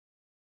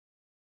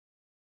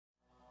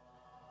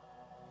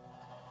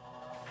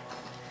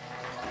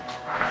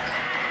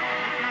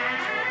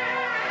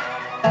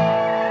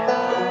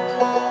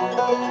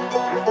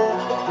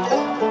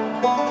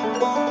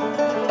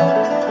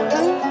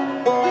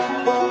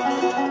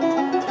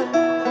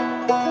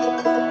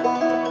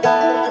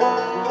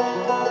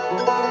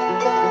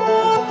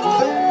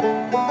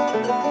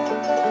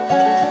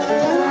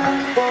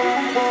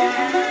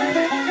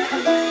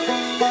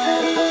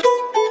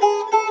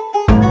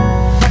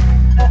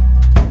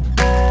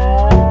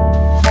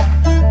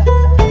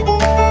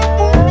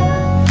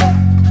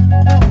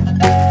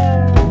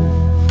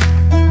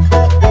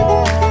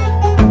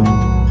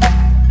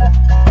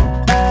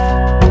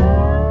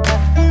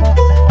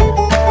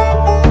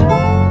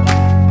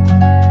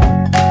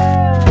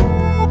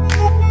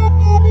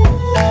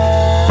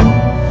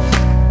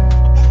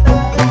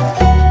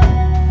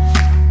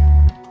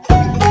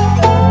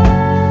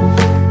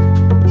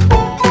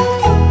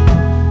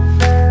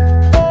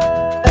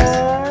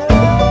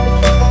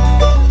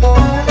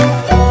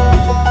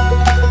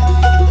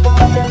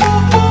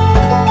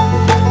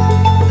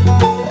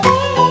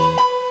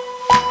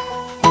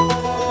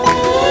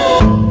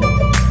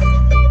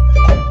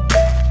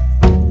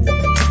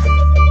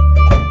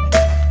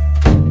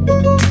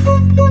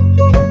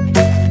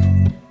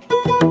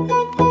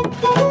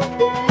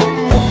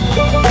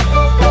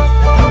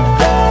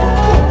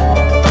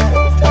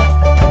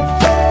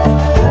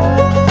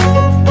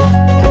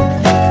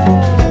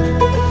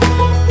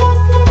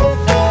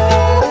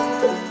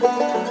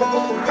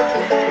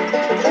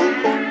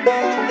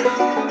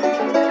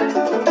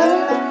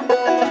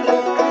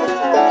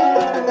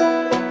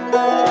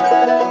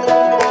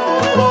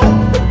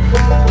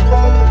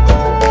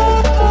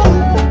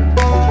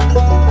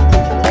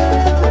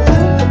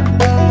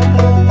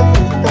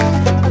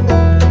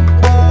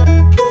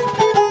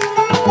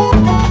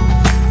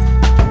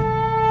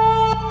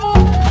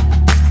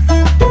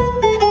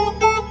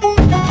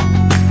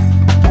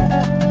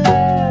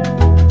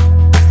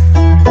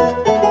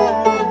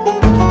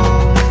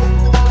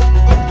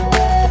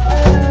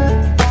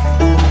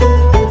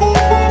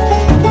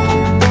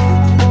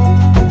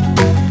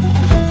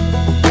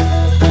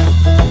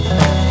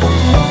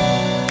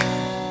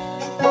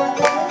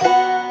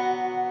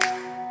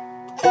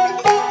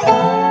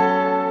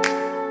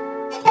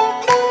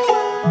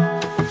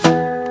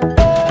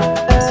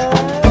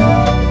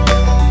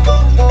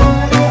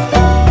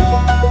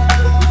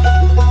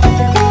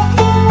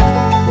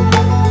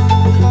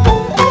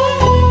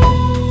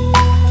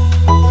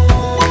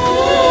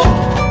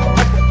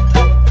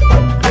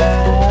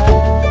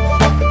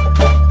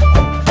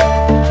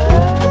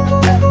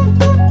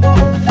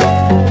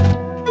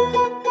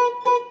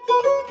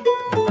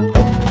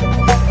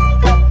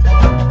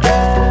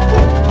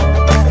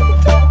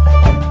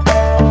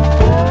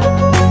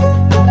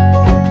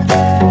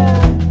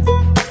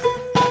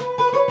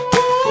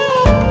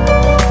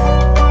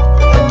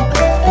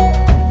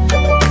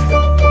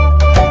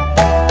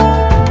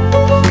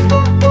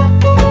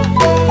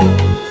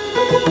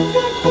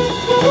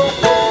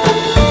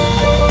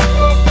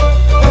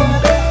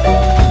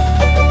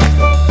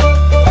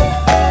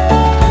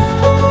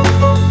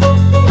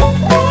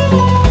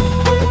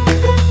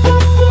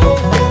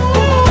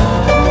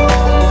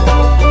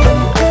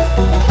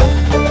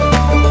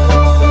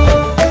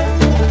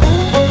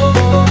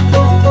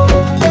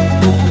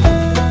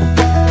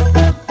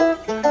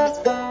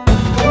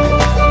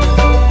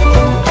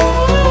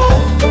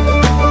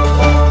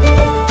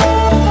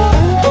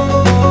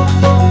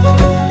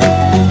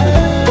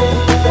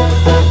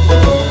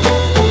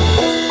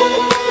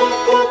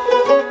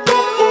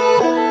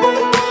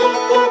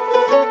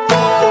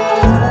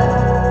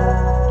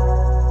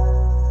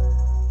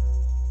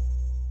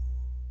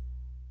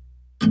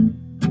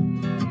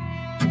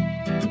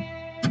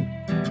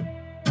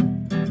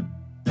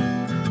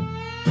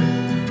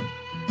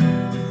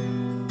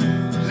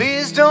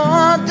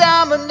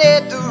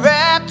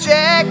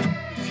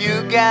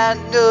you got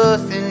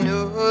nothing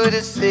new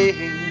to say.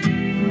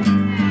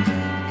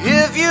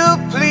 If you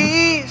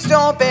please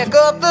don't back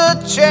up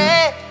the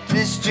track,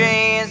 this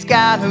train's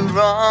gotta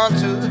run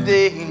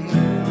today.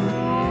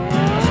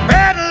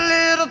 Spend a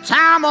little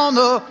time on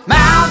the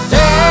mountain,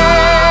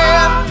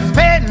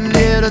 spend a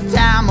little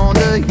time on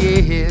the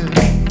hill.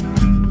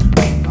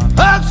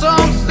 I heard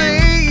some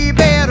say you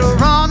better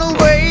run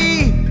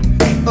away,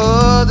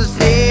 others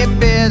say you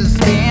better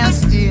stand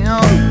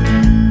still.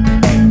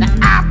 Now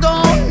I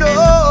don't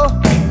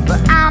know, but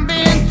I'm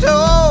being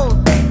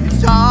told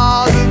it's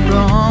hard to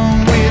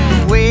run with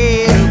the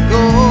way to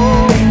go.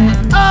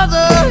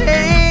 Other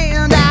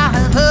hand, I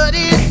heard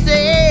it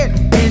said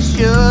it's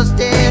just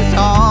as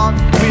hard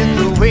with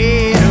the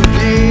way to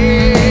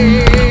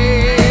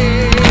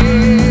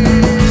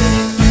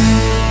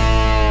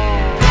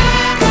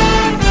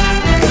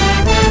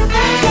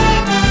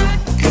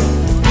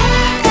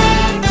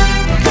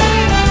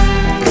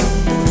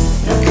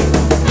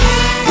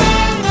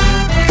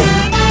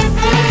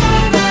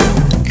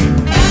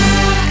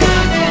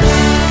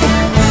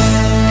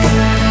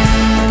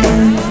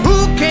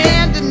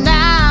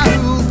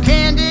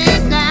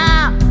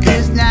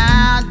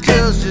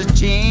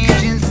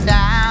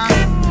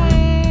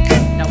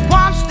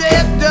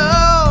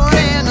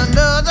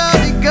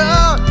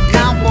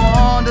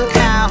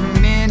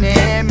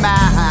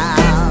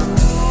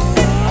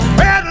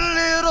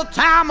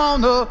on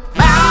the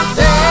mountain,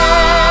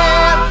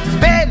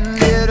 spend a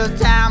little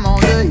time on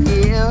the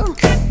hill.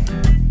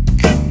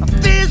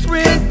 If this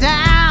went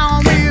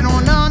down, we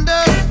don't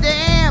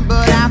understand,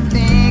 but I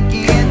think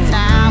in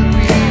time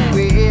we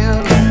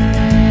will.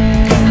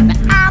 Now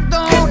I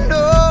don't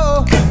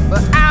know,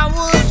 but I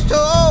was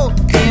told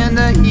in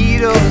the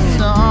heat of the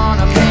sun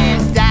a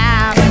man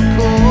died of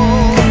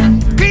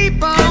cold.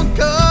 Keep on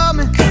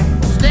coming,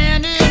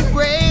 standing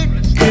wait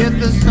with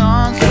the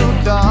sun so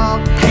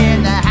dark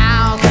in the house.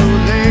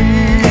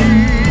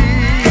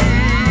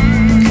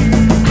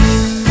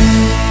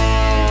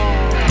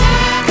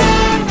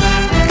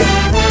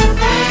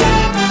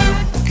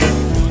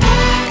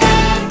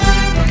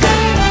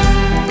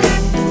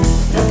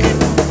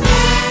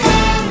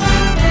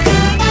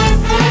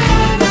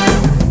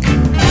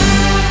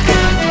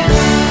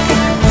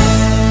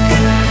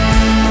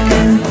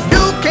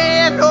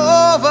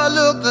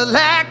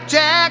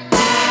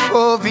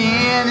 Of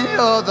any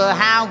other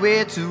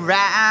highway to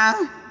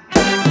ride,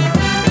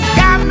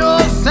 got no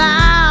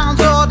signs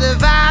or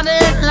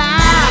divided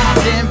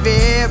lines, and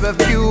very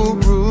few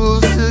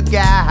rules to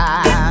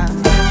guide.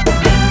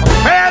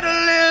 Spend a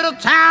little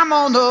time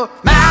on the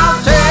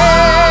mountain,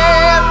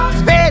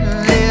 spend a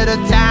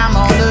little time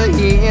on the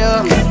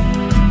hill.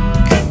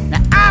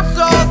 Now I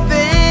saw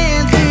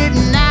things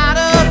getting out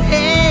of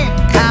hand,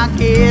 I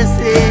guess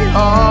they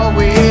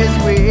always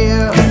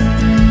will.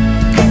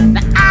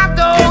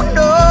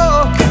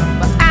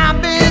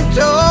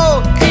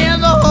 Told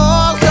in the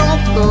heart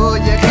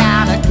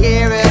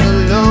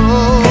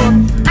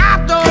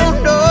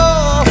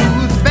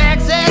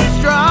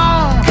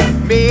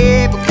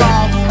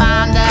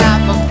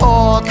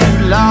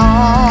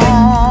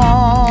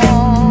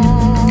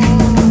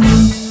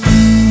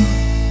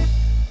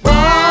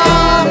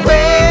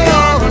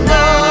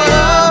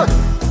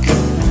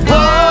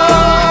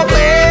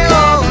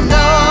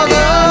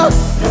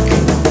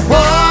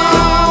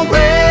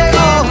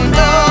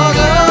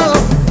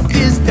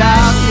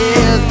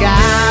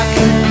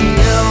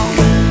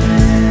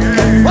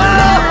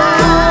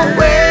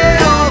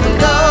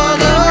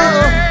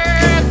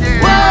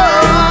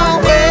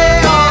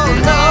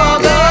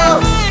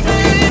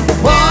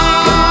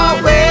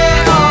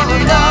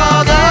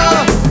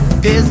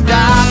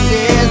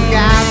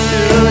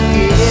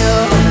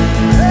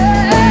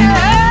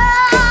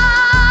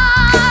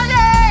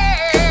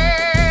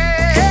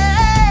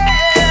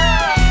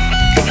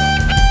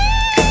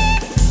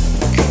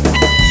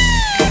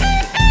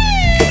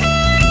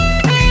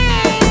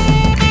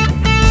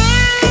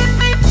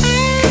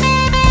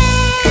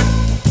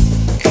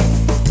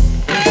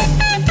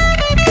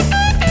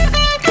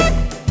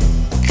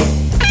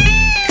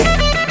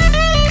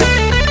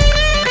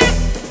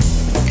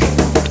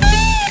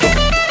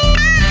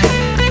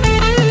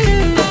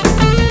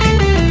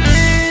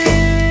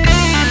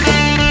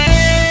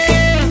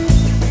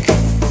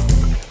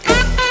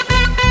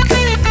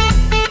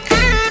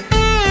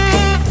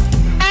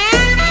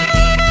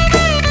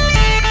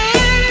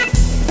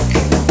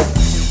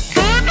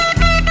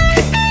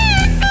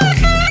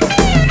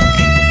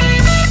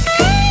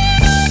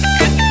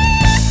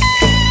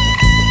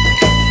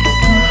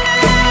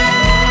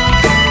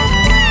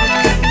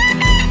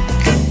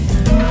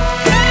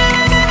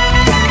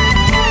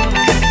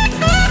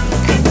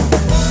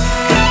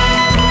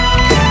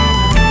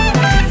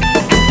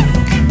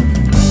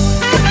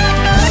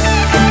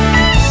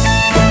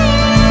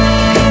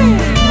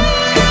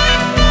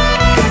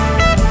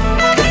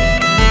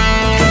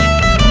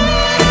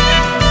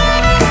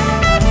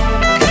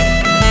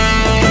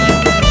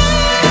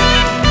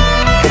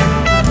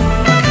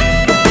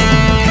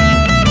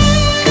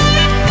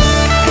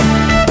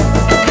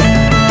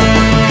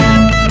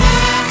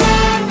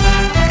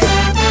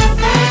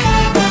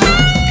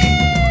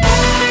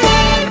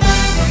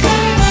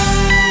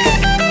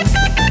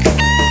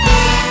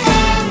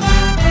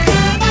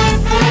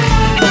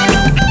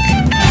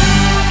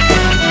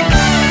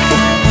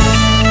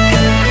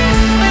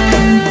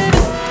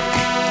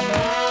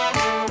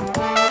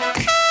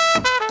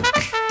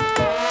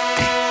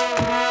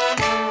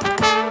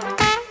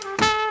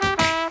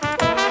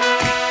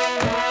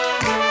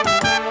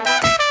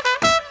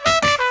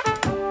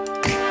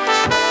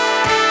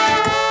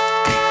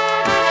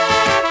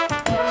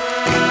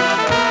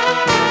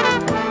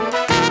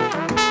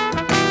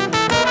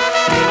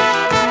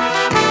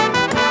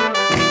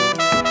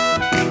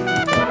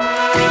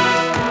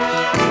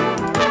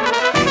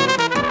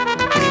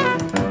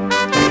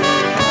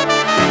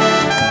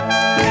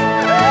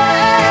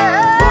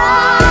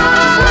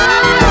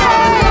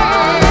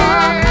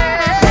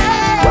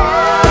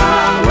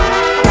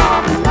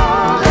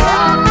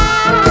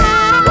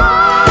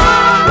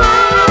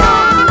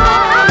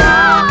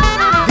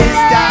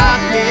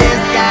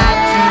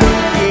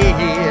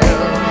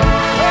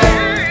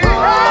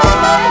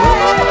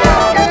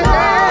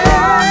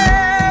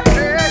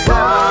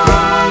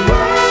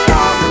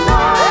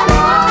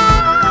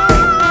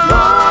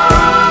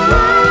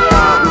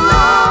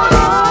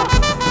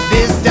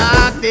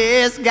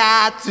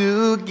got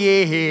to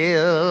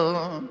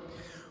give.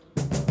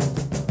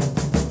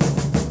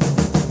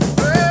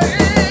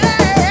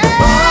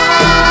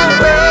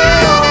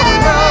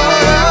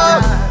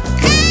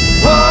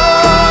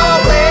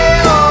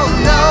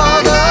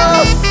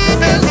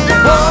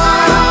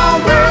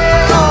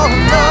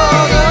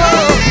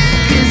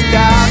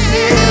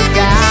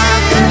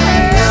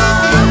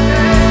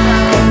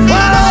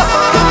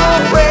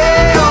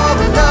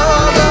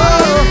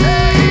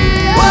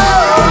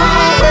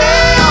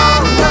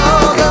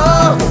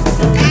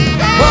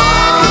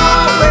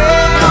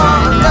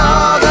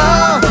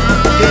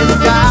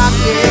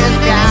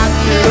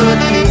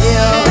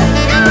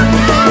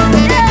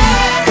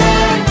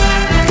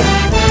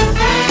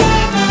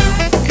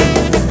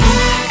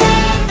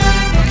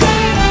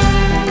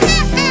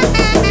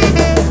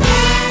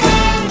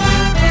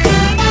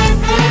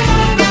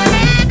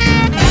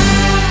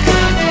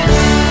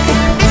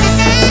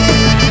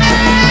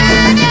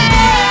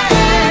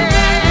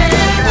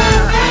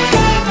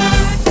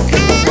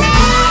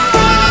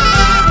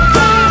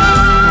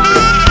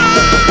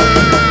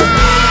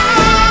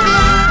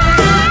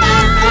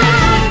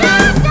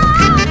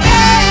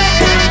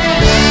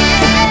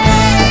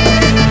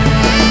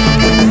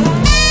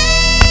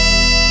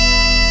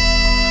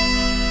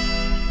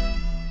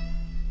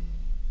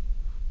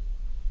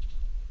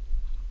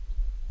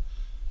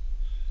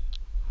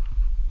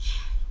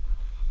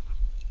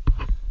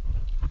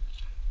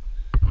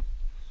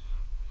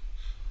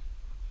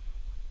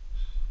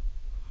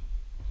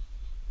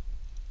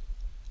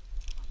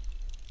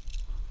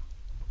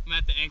 I'm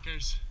at the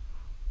anchors.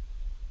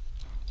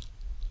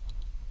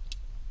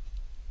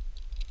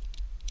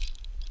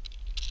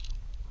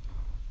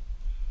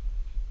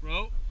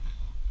 Rope.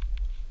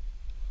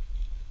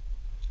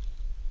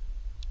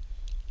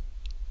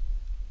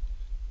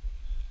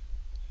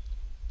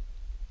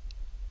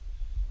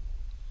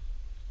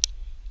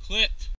 Clipped.